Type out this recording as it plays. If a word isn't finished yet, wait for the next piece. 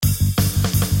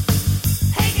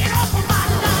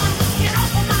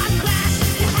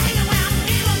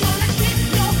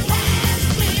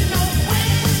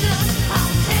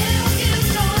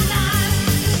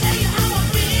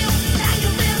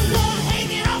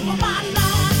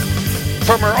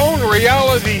from her own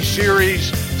reality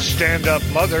series, Stand Up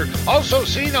Mother. Also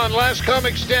seen on Last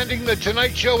Comic Standing, The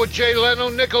Tonight Show with Jay Leno,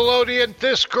 Nickelodeon.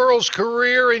 This girl's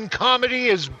career in comedy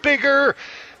is bigger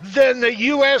than the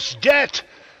U.S. debt.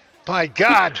 My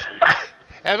God.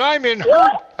 And I'm in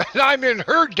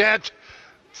her debt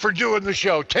for doing the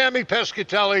show. Tammy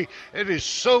Pescatelli, it is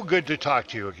so good to talk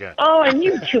to you again. Oh, and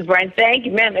you too, Brian. Thank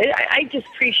you, man. I just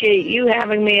appreciate you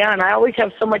having me on. I always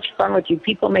have so much fun with you.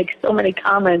 People make so many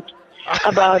comments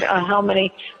about how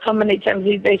many times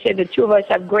they say the two of us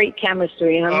have great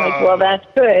chemistry, and I'm like, well, that's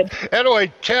good.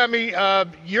 Anyway, Tammy,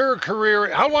 your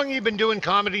career, how long have you been doing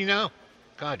comedy now?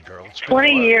 God, girl, it's been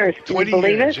 20 years. Can 20 you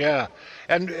believe years, it? yeah.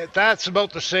 And that's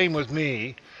about the same with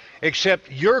me,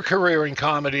 except your career in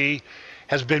comedy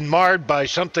has been marred by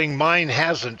something mine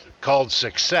hasn't, called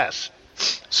success.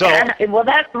 So, well,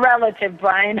 that's relative,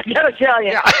 Brian. I gotta tell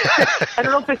you. Yeah. I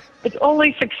don't know if it's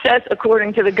only success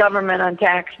according to the government on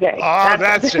tax day. Oh,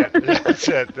 that's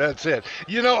it.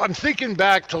 You know, I'm thinking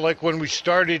back to like when we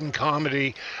started in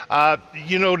comedy.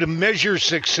 To measure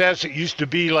success, it used to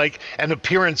be like an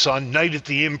appearance on Night at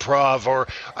the Improv or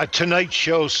a Tonight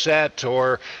Show set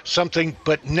or something.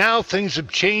 But now things have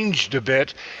changed a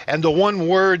bit, and the one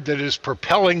word that is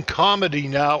propelling comedy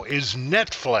now is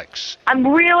Netflix. I'm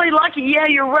really lucky. Yeah,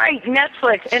 you're right.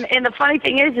 Netflix. And the funny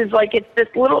thing is like it's this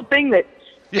little thing that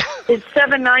it's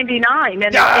 $7.99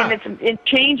 and it's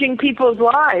changing people's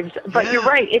lives. But you're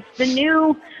right. It's the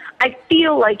new. I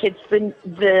feel like it's the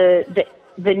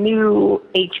new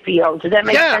HBO. Does that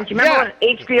make sense? You remember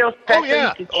when HBO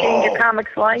special to change a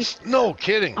comic's life? No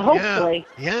kidding. Hopefully.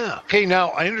 Yeah. Okay, now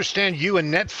I understand you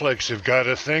and Netflix have got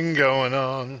a thing going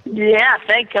on. Yeah,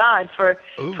 thank God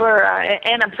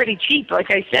and I'm pretty cheap,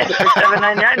 like I said, for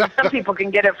 $7.99. Some people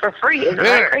can get it for free. Isn't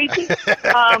that crazy?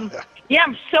 Yeah,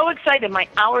 I'm so excited. My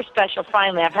hour special,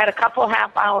 finally. I've had a couple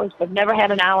half hours, but never had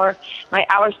an hour. My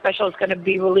hour special is going to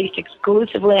be released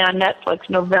exclusively on Netflix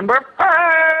November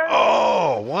 1st.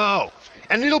 Oh, wow.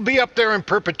 And it'll be up there in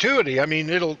perpetuity. I mean,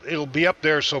 it'll be up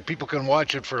there so people can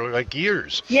watch it for like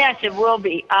years. Yes, it will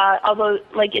be. Although,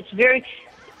 like,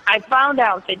 I found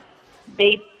out that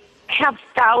they have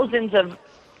thousands of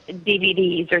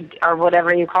DVDs or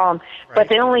whatever you call them, but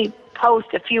they only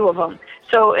post a few of them.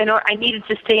 So I needed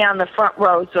to stay on the front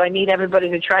row, so I need everybody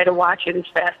to try to watch it as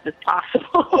fast as possible.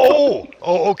 Oh,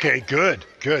 okay, good.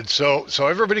 So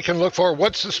everybody can look for it.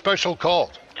 What's the special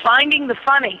called? Finding the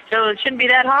Funny. So it shouldn't be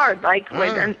that hard.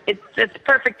 It's the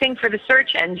perfect thing for the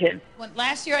search engine. When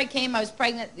last year I came, I was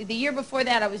pregnant. The year before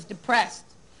that, I was depressed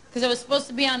because I was supposed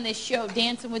to be on this show,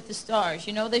 Dancing with the Stars.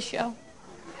 You know this show?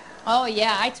 Oh,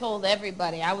 yeah, I told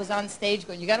everybody. I was on stage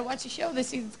going, you got to watch the show this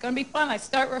season. It's going to be fun. I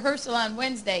start rehearsal on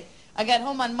Wednesday. I got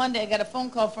home on Monday. I got a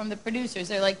phone call from the producers.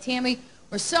 They're like, Tammy,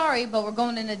 we're sorry, but we're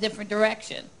going in a different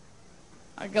direction.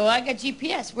 I go, I got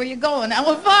GPS. Where you going? I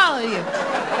will follow you.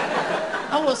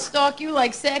 I will stalk you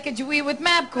like Sacagawea with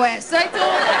MapQuest. I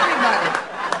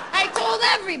told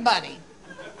everybody.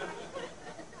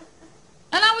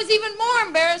 And I was even more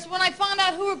embarrassed when I found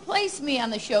out who replaced me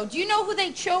on the show. Do you know who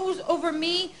they chose over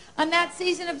me on that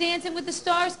season of Dancing with the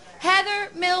Stars?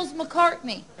 Heather Mills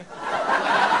McCartney.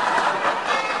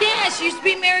 Yeah, she used to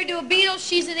be married to a Beatle.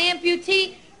 She's an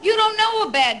amputee. You don't know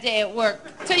a bad day at work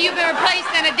till you've been replaced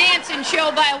in a dancing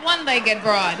show by a one-legged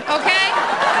broad, okay?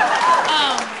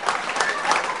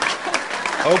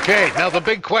 Okay, now the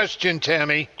big question,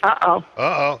 Tammy.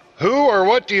 Uh-oh. Who or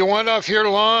what do you want off your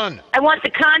lawn? I want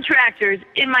the contractors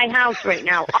in my house right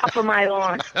now, off of my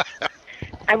lawn.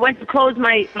 I went to close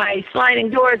my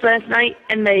sliding doors last night,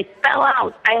 and they fell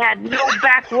out. I had no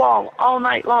back wall all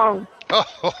night long.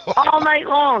 All night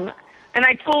long. And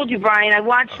I told you, Brian, I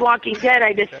watched Walking Dead.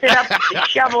 I just sit up with a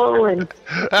shovel and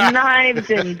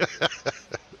knives and...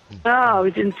 Oh,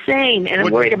 it was insane. And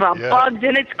I'm worried about bugs,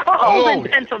 and it's cold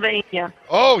in Pennsylvania.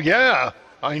 Oh, yeah,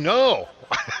 I know.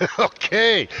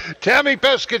 Okay. Tammy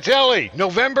Pescatelli,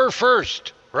 November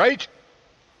 1st, right?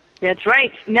 That's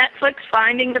right. Netflix,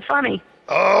 Finding the Funny.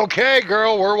 Okay,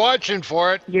 girl, we're watching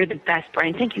for it. You're the best,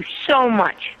 Brian. Thank you so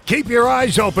much. Keep your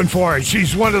eyes open for her.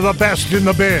 She's one of the best in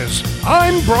the biz.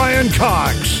 I'm Brian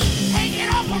Cox.